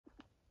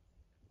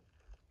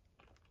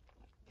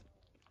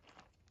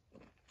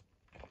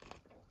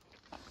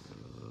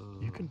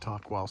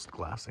talk whilst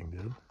glassing,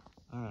 dude.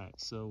 Alright,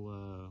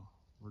 so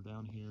we're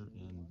down here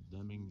in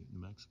Deming,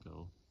 New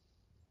Mexico,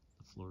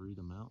 the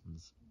Florida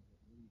mountains,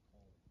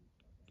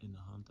 in the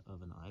hunt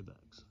of an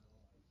ibex.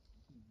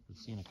 We've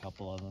seen a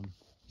couple of them.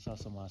 We saw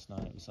some last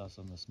night, we saw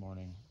some this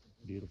morning.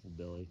 Beautiful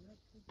billy.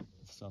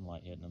 With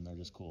sunlight hitting them, they're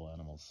just cool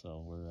animals.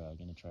 So we're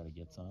going to try to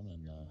get some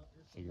and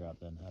figure out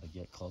then how to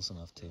get close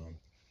enough to them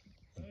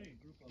and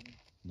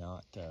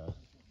not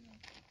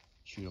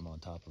shoot them on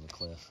top of a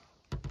cliff.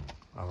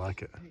 I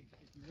like it.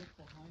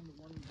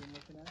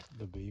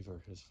 The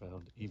beaver has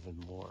found even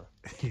more.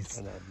 He's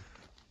And I'm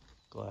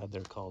glad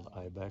they're called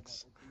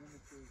ibex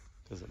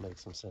because it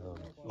makes them sound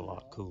a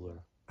lot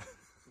cooler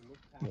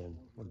than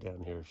we're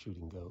down here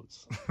shooting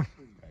goats.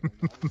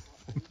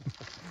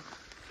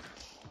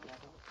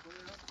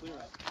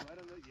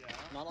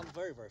 Not on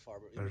very far,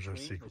 but There's our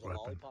between, secret there's a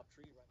weapon. lollipop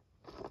tree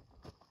right.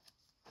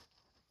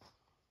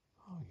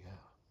 Oh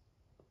yeah.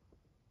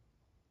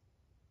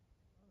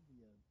 That'd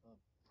be a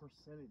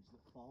percentage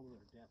that fall to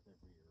their death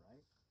every year,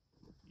 right?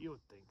 You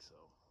would think so.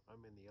 I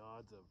mean, the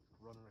odds of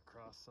running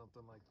across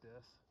something like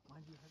this.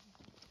 Mind you, have you?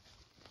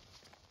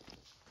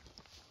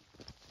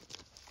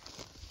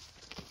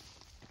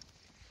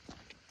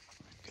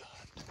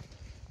 Got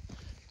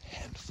a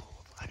handful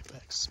of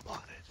ibex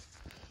spotted.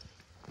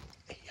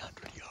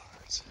 800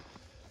 yards.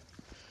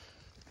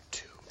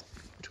 Two of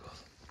them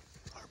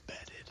are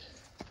bedded.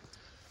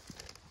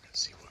 We're gonna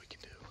see what we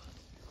can do.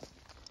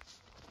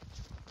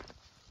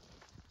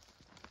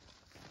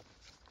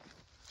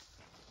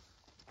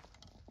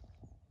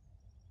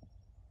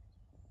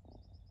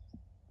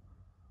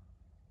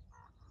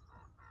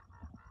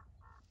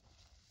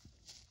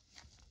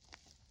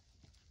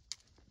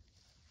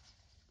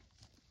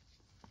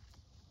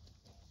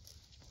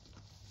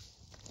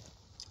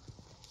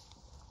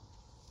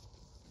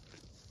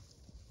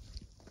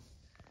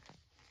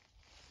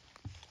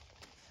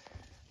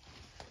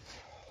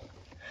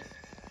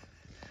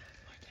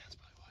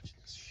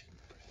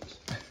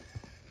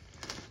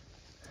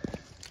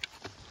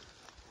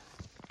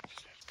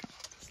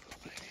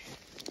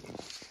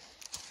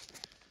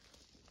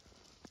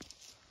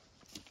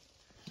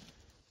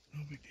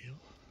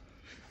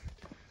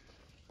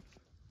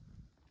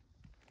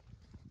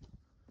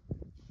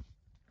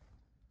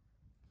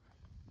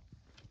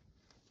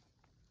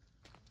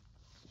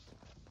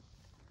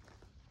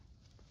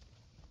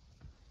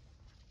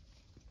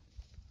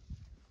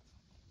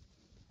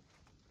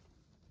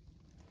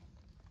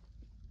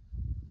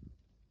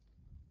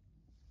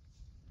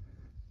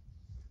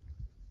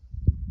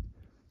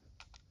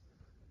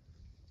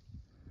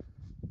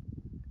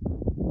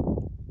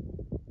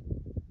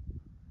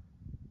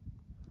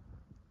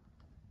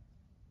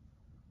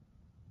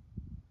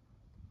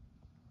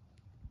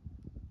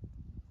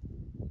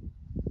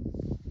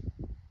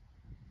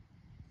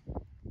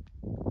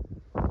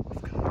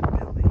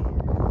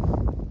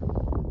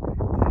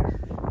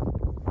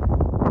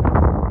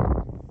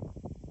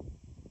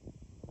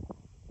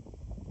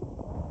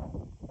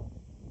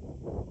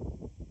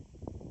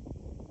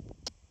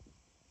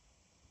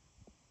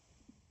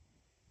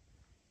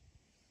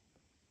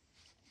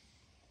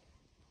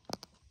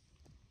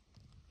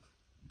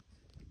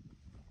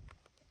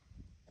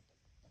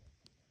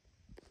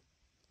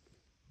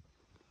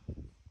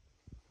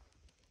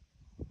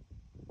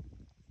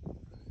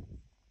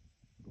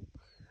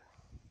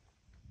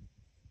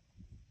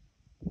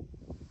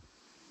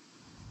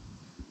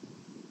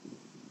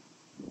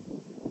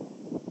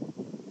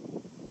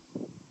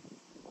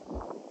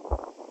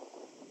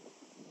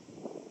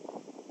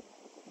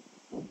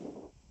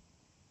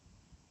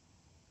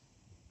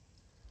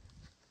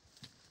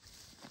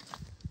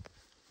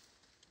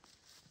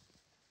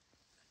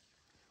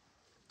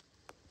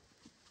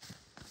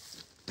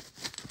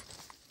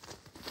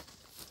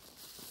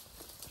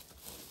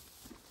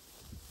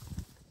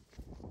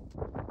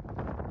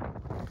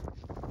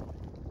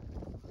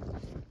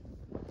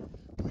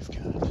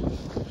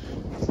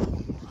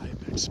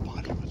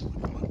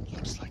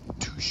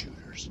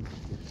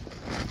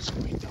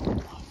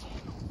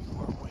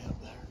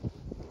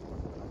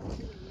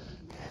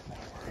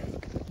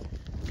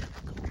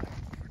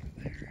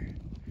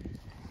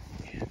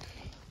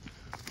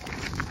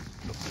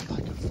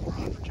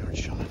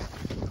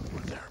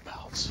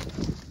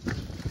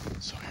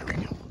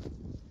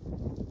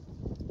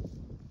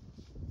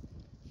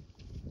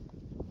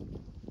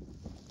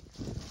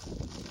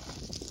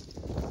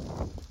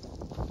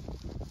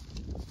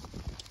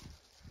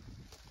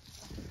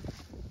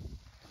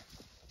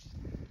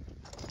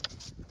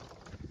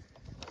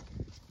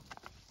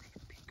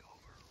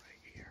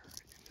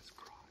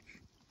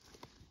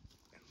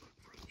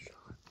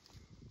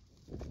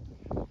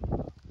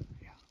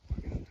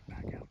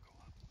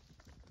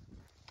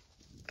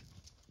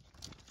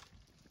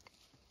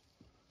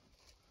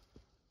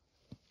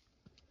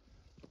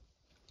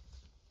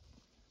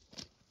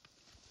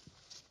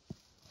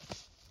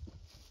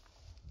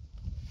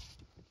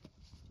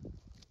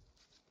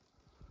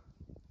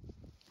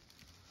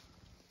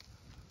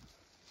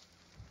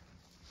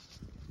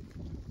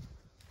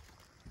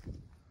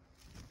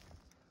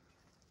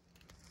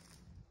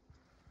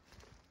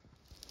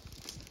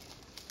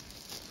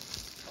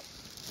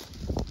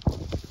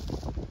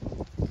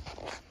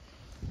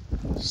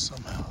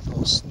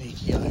 little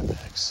sneaky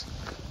ibex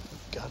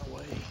got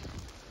away.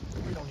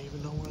 We don't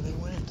even know where they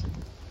went.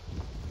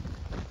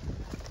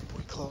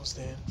 We closed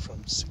in from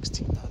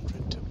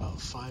 1,600 to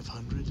about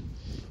 500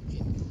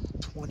 in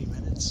 20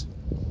 minutes,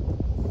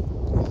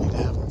 only to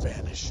have them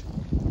vanish.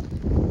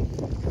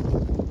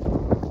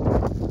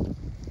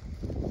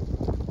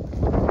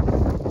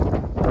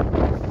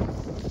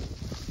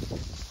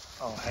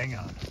 Oh, hang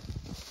on.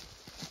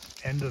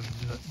 End of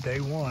day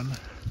one.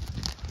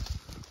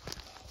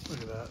 Look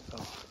at that.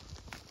 Oh.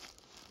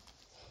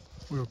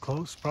 We were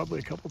close probably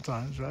a couple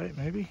times, right?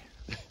 Maybe?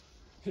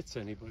 It's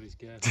anybody's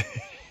guess.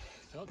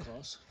 Felt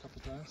close a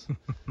couple times.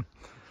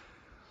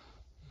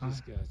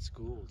 Just got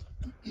schooled.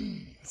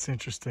 It's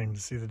interesting to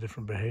see the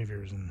different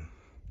behaviors and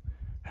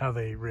how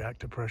they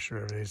react to pressure.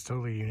 Everything is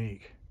totally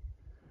unique.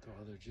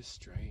 Oh, they're just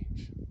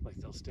strange. Like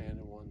they'll stand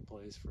in one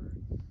place for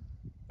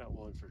that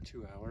one for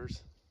 2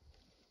 hours,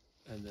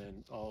 and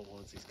then all at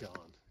once he's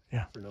gone.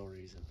 Yeah. For no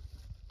reason.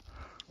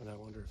 And I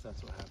wonder if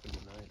that's what happened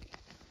tonight.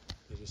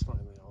 They just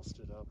finally all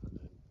stood up and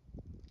then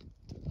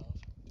took off.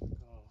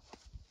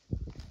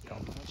 Yeah,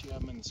 once you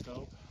have them in the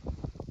scope,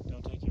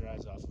 don't take your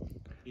eyes off them.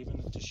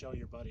 Even to show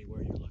your buddy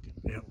where you're looking.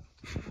 Yep.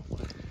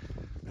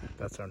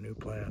 That's our new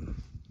plan.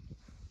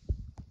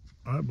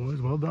 All right,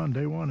 boys. Well done.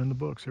 Day one in the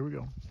books. Here we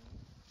go.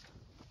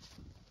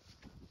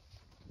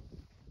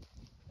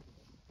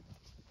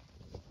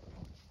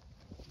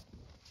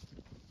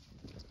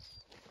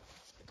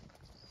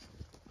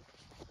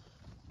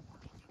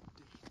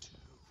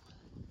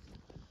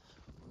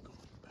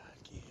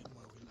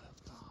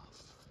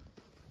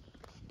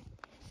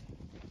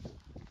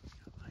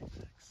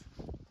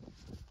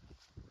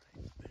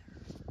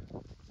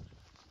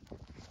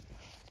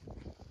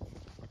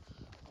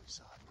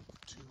 Saw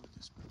two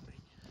this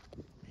morning,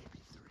 maybe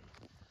three.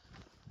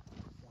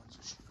 One's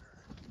a shooter.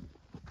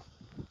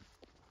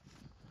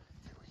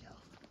 Here we go.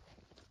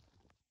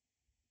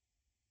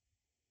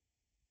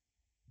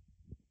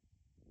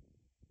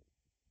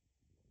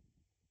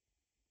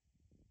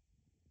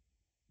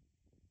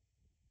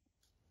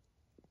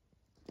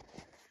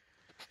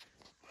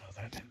 Well,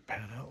 that didn't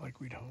pan out like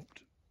we'd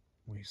hoped.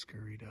 We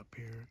scurried up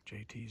here.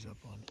 JT's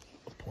up on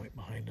a point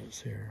behind us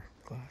here,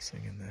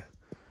 glassing, and the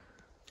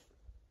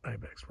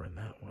ibex were in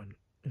that one,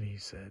 and he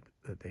said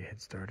that they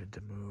had started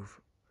to move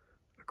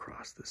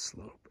across this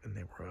slope and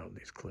they were on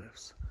these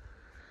cliffs.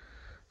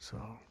 So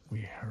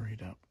we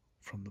hurried up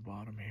from the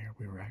bottom here.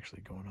 We were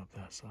actually going up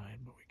that side,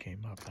 but we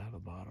came up out of the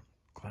bottom,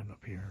 climbed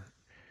up here,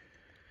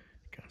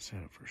 got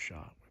set up for a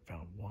shot. We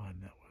found one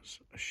that was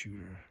a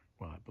shooter.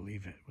 Well, I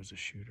believe it was a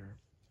shooter.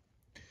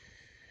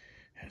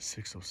 At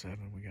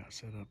 6:07 we got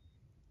set up,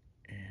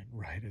 and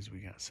right as we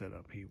got set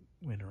up he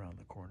went around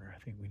the corner. I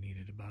think we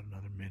needed about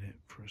another minute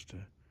for us to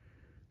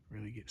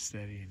really get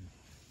steady and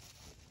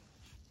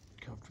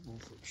comfortable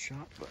for the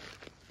shot, but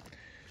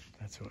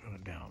that's how it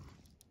went down.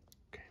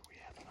 Okay, we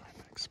have an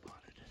ibex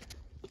spotted.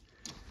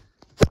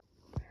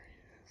 There he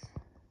is.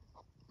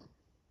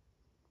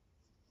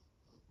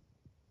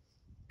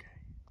 Okay.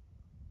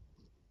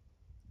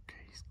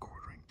 Okay, he's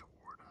quartering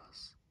toward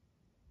us,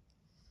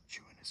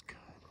 chewing his cud.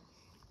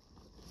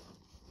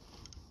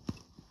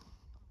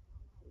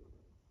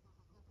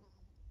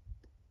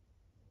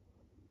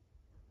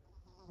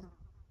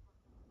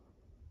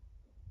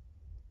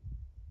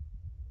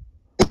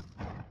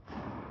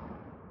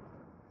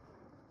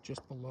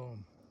 Just below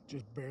him,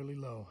 just barely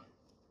low.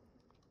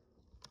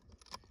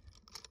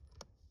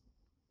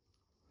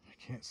 I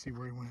can't see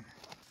where he went.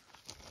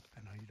 I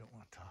know you don't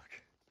want to talk.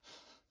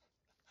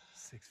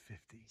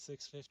 650.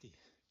 650.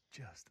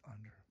 Just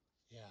under.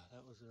 Yeah,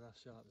 that was a rough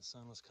shot. The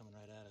sun was coming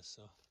right at us,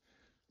 so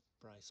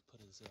Bryce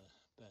put his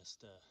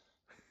best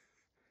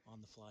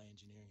on-the-fly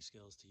engineering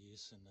skills to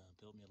use and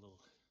built me a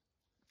little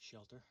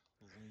shelter,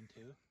 a little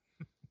lean-to,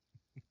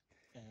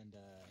 and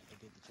it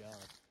did the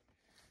job.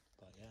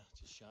 But yeah,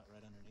 just shot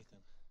right underneath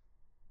him.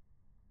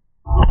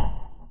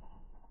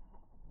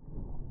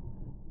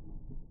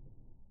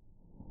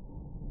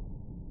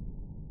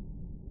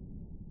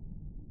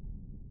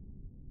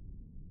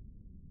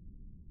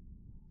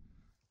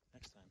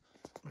 Next time.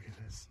 Look at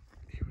this.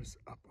 He was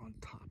up on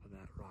top of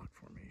that rock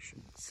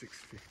formation,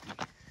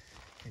 650,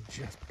 and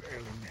just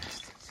barely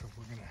missed. So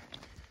we're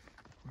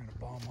gonna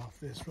bomb off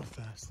this real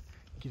fast,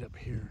 get up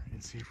here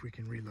and see if we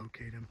can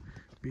relocate him.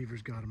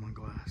 Beaver's got him on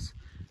glass.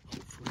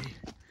 Hopefully,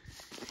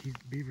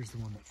 Beaver's the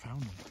one that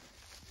found him.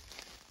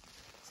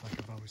 It's like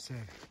I've always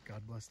said,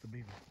 God bless the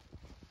beaver.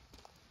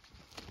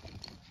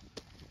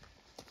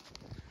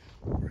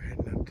 We're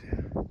heading up to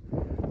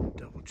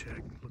double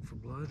check, look for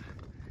blood,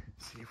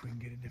 see if we can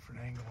get a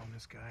different angle on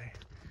this guy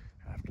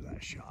after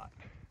that shot.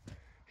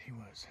 He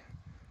was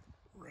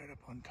right up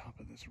on top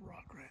of this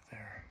rock right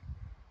there.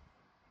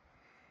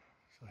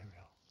 So here we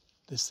go.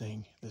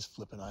 This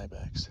flipping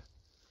ibex,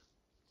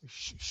 we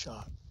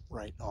shot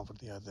right over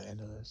the other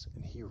end of this,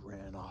 and he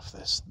ran off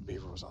this. The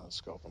beaver was on the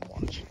scope and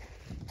watch.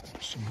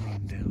 Watch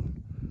him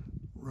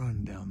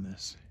run down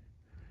this,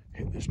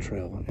 hit this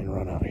trail and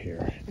run out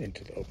here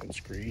into the open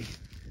scree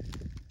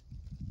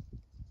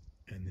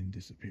and then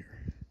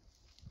disappear.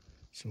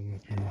 So we're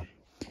up here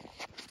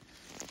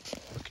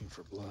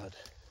for blood.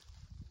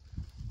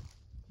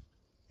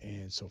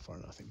 And so far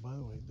nothing. By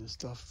the way, this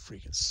stuff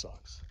freaking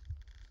sucks.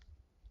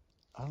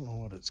 I don't know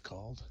what it's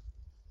called,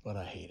 but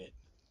I hate it.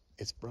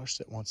 It's brush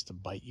that wants to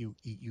bite you,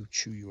 eat you,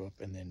 chew you up,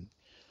 and then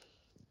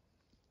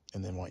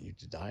want you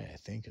to die, I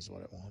think is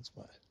what it wants.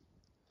 But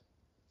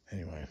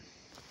anyway,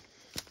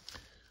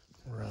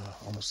 we're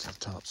almost to the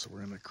top, so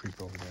we're gonna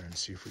creep over there and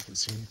see if we can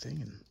see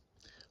anything and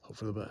hope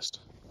for the best.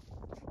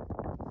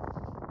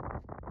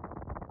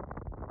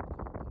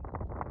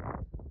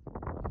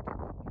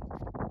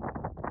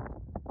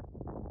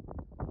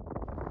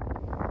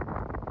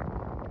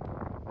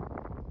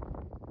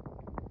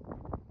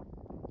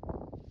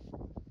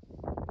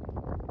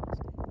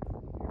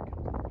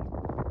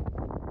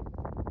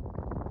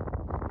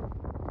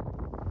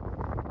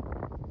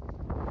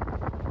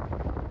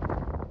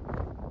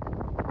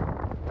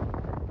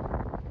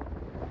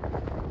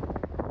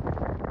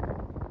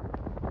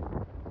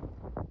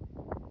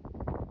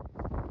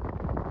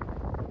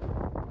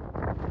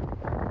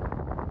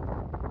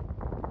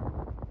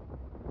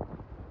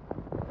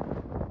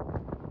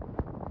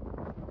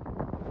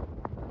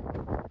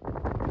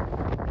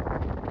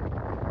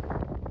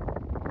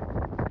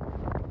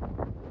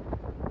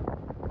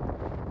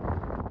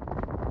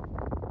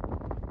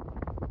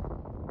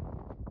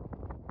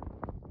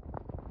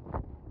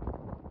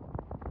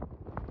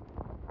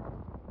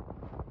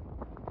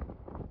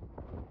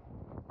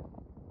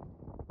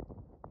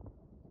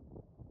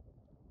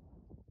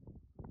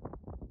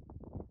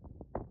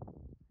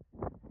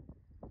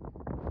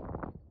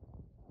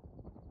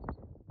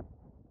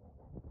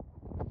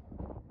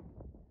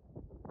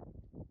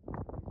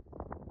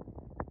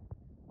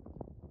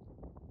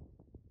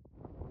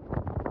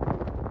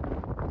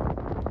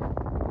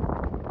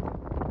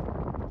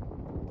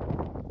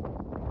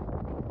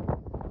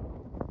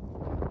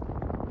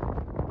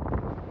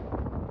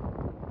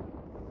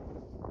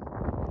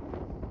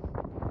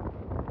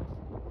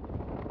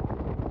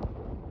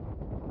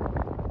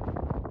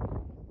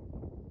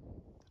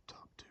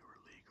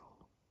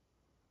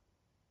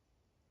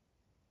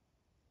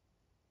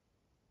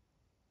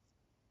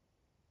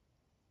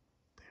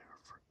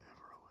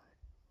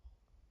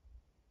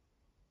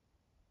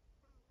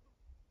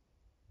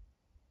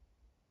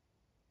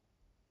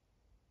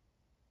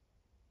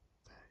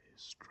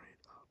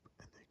 Straight up,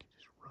 and they can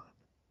just run.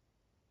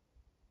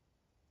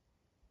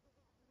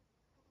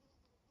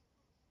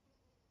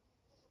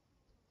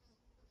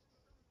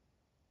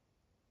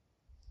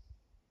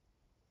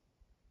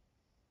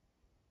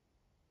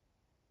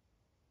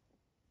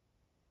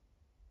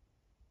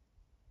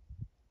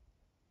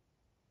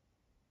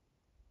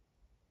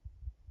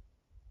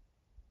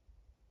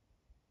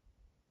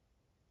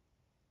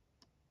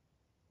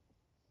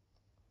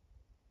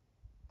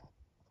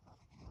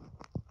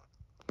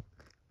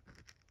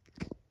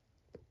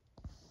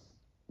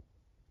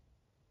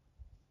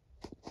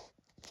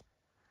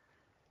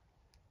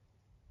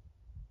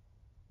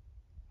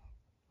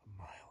 A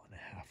mile and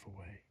a half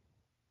away.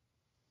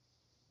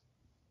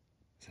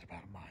 Is it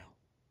about a mile?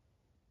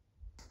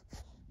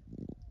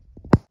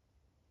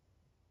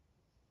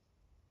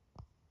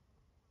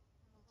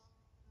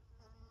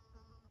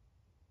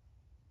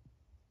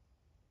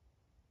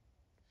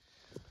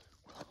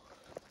 Well,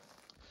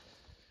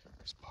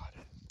 we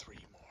spotted 3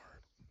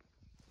 more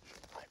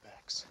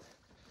ibex.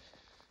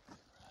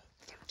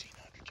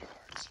 1,300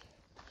 yards.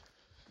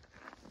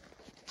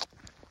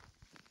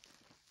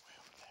 Way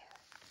over there.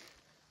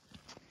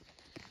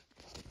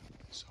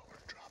 So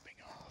we're dropping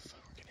off.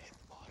 We're gonna hit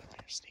the bottom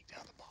here, sneak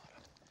down the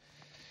bottom,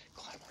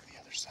 climb on the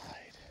other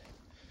side.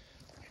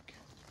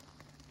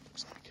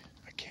 Looks like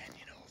a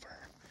canyon over,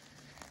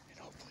 and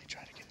hopefully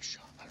try to get a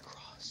shot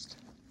across.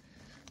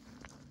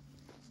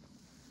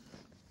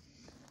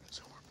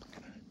 So we're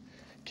gonna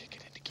kick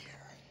it into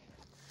gear,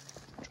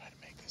 try to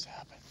make this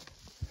happen.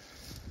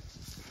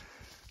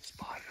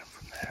 Spotted him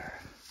from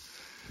there.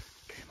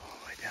 Came all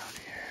the way down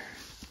here.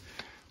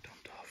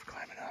 Dumped off,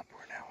 climbing up.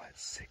 We're now at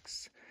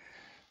 6,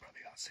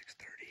 probably about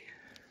 6:30.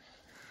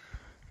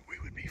 We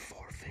would be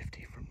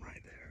 450 from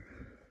right there,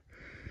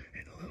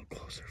 and a little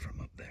closer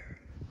from up there.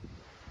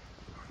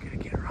 We're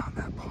gonna get around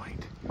that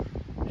point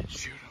and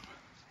shoot him.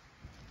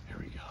 Here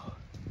we go.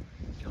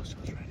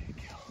 Kelshaw's ready to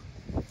kill.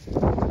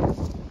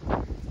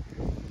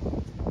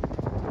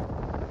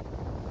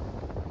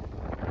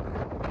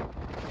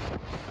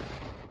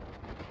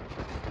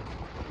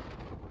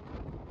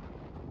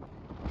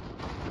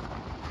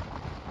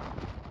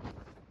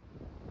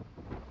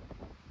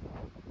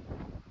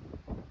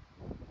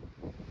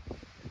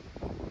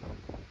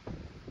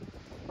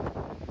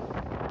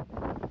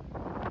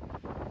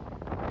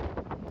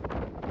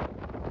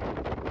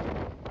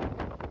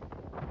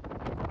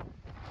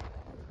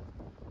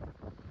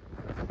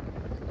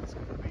 It's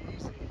gonna be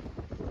easy.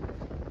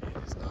 It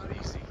is not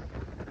easy.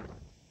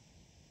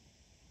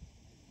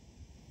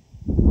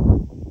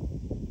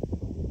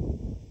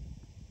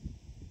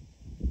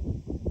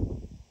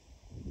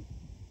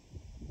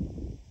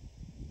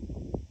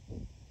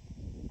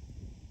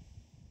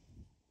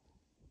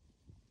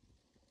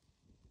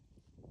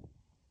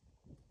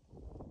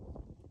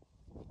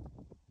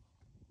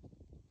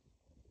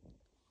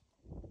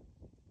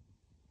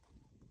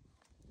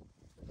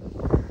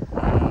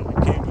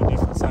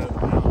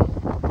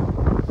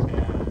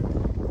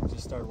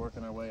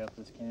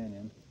 this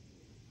canyon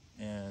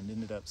and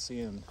ended up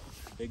seeing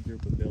a big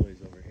group of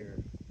billies over here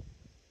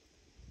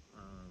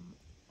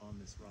on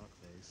this rock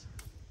face.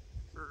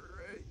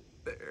 Right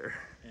there.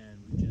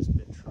 And we've just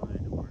been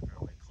trying to work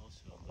our way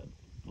close to them, but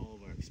all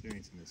of our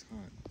experience in this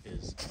hunt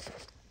is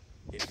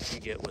if you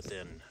get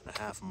within a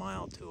half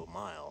mile to a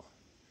mile,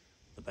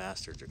 the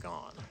bastards are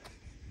gone.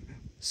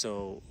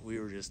 So we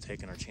were just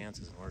taking our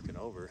chances and working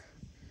over,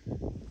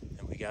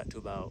 and we got to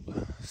about,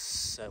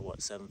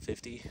 what,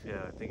 750?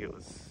 Yeah, I think it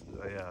was,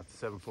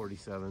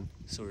 747.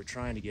 So we were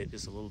trying to get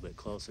just a little bit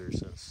closer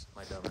since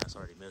my dumbass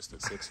already missed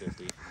at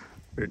 650.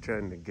 We were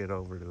trying to get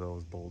over to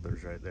those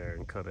boulders right there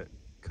and cut it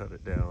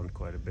down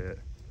quite a bit.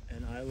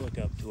 And I look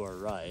up to our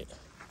right,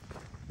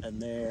 and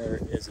there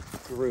is a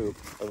group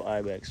of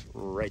ibex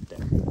right there.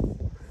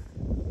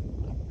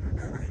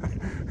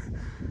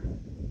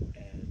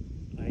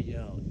 And I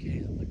yell, okay,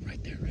 I'm like,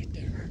 right there, right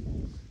there.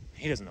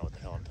 He doesn't know what the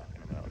hell I'm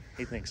talking about.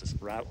 He thinks this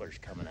rattler's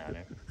coming at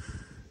him.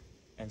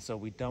 And so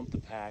we dump the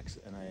packs,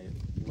 and I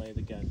lay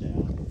the gun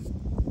down.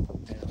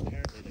 And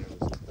apparently there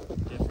was a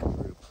different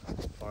group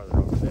farther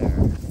over there.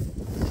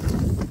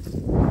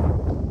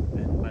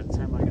 And by the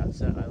time I got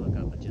set, I look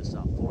up and just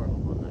saw 4 of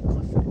them on that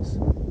cliff face.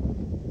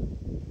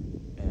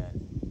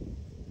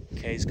 And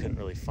Case couldn't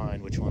really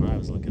find which one I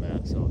was looking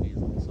at, so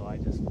I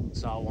just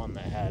saw one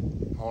that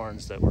had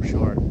horns that were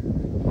short.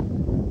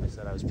 I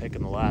said I was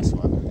picking the last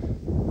one.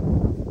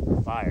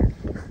 Fired.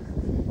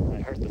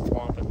 I heard the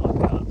thwomp and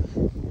looked up,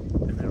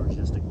 and there was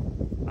just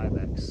an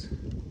ibex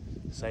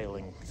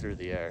sailing through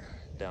the air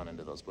down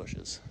into those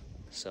bushes.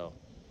 So,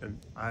 And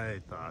I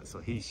thought, so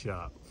he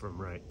shot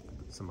from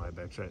some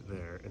ibex right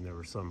there, and there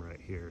were some right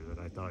here that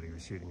I thought he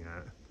was shooting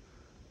at.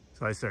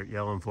 So I start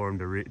yelling for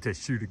him to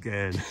shoot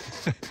again,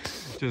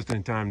 just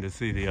in time to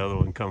see the other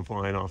one come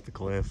flying off the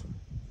cliff.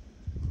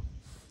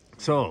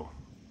 So,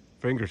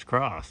 fingers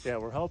crossed. yeah,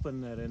 we're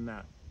hoping that in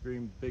that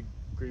big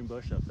green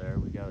bush up there,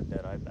 we got a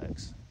dead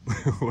ibex.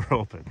 We're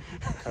hoping.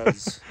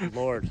 Because,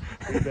 Lord,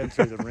 we've been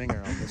through the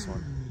ringer on this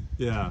one.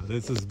 Yeah,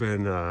 this has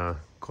been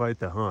quite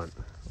the hunt.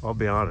 I'll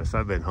be honest,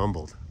 I've been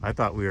humbled. I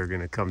thought we were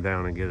going to come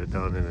down and get it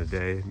done in a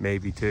day,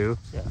 maybe 2.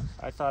 Yeah,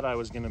 I thought I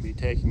was going to be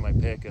taking my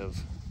pick of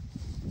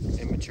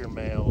immature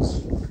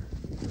males,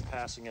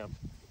 passing up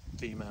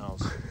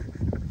females.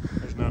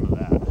 There's none of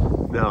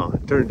that. No,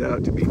 it turned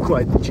out to be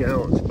quite the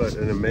challenge, but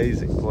an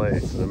amazing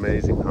place, an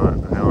amazing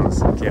hunt. I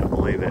honestly can't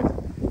believe it.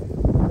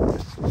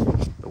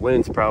 The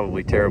wind's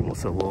probably terrible,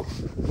 so we'll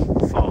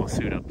follow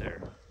suit up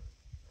there.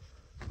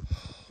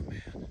 Oh,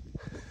 man.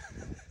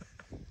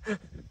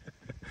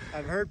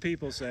 I've heard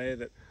people say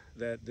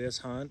that this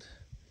hunt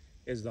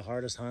is the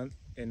hardest hunt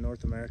in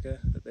North America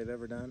that they've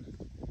ever done.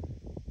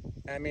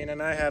 I mean,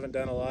 and I haven't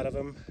done a lot of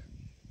them,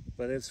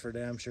 but it's for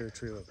damn sure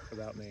true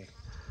about me.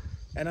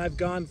 And I've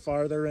gone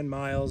farther in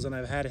miles and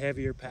I've had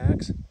heavier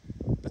packs,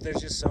 but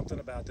there's just something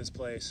about this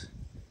place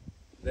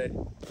that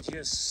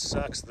just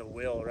sucks the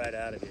will right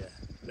out of you.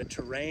 The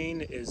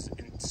terrain is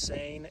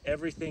insane.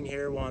 Everything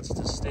here wants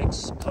to stick,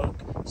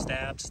 poke,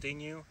 stab, sting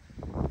you.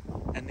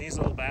 And these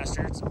little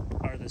bastards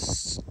are the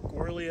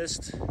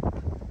squirreliest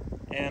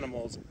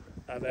animals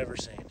I've ever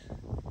seen.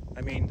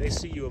 I mean, they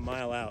see you a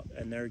mile out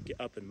and they're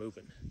up and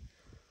moving.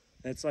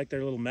 And it's like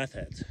they're little meth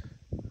heads.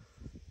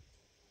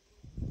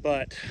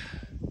 But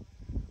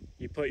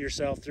you put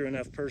yourself through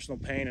enough personal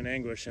pain and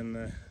anguish, and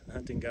the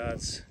hunting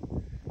gods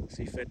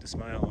see fit to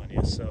smile on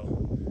you.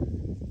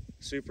 So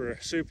super,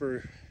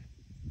 super,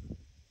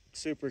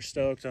 super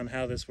stoked on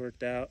how this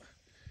worked out.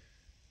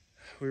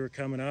 We were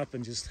coming up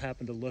and just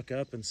happened to look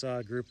up and saw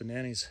a group of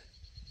nannies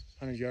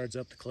 100 yards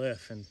up the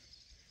cliff and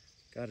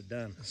got it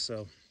done.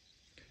 So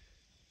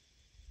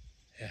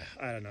yeah,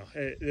 I don't know.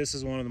 This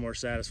is one of the more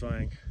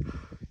satisfying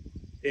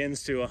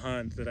ends to a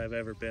hunt that I've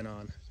ever been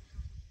on.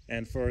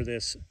 And for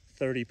this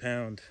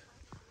 30-pound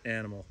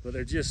animal, but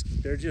they're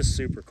just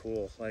super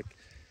cool. Like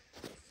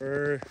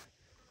for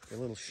the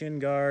little shin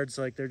guards,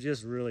 like they're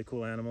just really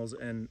cool animals.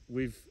 And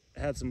we've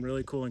had some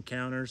really cool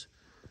encounters.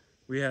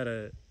 We had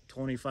a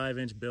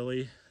 25-inch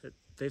billy at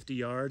 50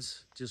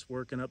 yards just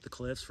working up the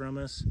cliffs from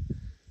us.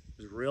 It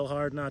was real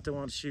hard not to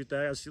want to shoot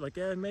that. I was like,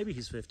 yeah, maybe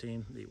he's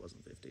 15. He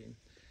wasn't 15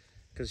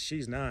 because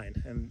she's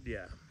 9. And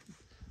yeah,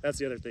 that's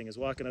the other thing, is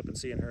walking up and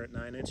seeing her at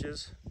 9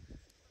 inches.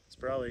 It's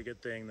probably a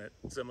good thing that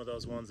some of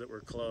those ones that were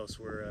close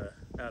were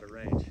out of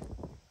range,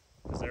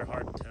 because they're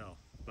hard to tell.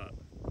 But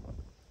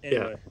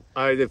anyway.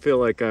 Yeah, I feel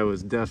like I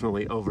was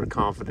definitely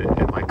overconfident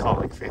in my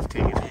calling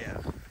 15.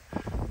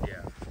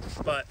 Yeah.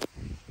 But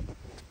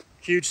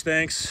huge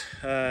thanks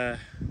to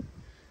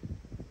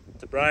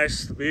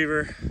Bryce, the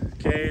Beaver,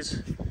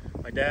 Kays,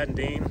 my dad and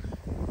Dean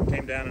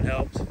came down and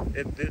helped.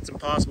 It's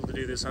impossible to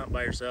do this hunt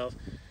by yourself.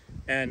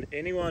 And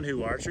anyone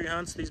who archery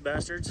hunts these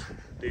bastards,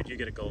 dude, you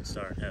get a gold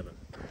star in heaven,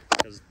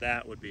 because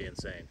that would be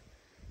insane.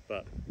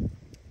 But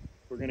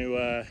we're going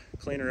to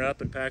clean her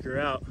up and pack her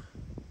out.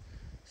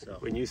 So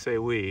When you say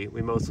we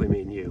mostly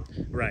mean you.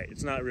 right,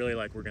 it's not really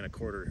like we're going to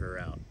quarter her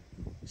out.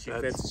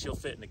 She'll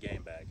fit in a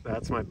game bag.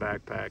 That's my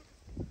backpack.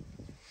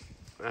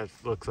 That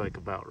looks like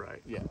about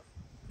right. Yeah.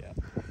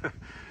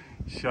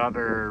 Shot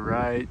her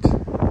right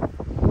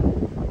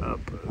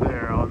up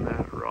there on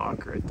that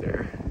rock right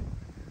there.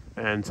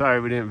 And sorry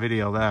we didn't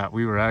video that.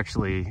 We were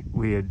actually,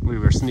 we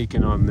were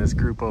sneaking on this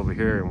group over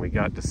here, and we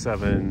got to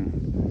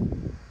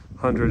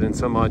 700 and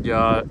some odd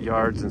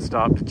yards and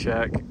stopped to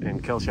check,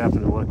 and Kelshaw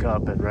happened to look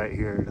up and right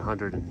here at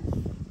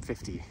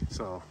 150.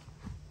 So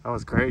that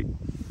was great.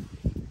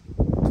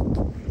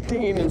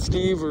 Dean and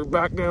Steve are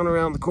back down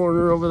around the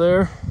corner over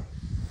there.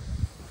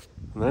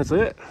 And that's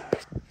it.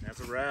 That's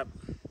a wrap.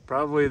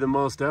 Probably the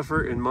most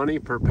effort and money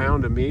per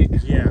pound of meat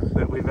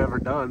that we've ever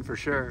done, for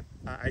sure.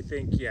 I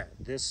think, yeah,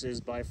 this is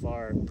by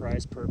far,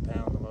 price per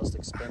pound, the most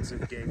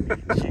expensive game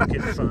meat you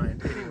can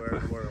find anywhere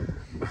in the world.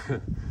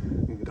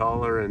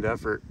 Dollar and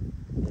effort.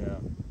 Yeah.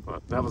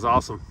 Well, that was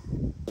awesome.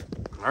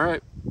 All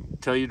right,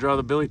 till you draw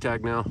the billy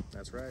tag now.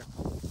 That's right.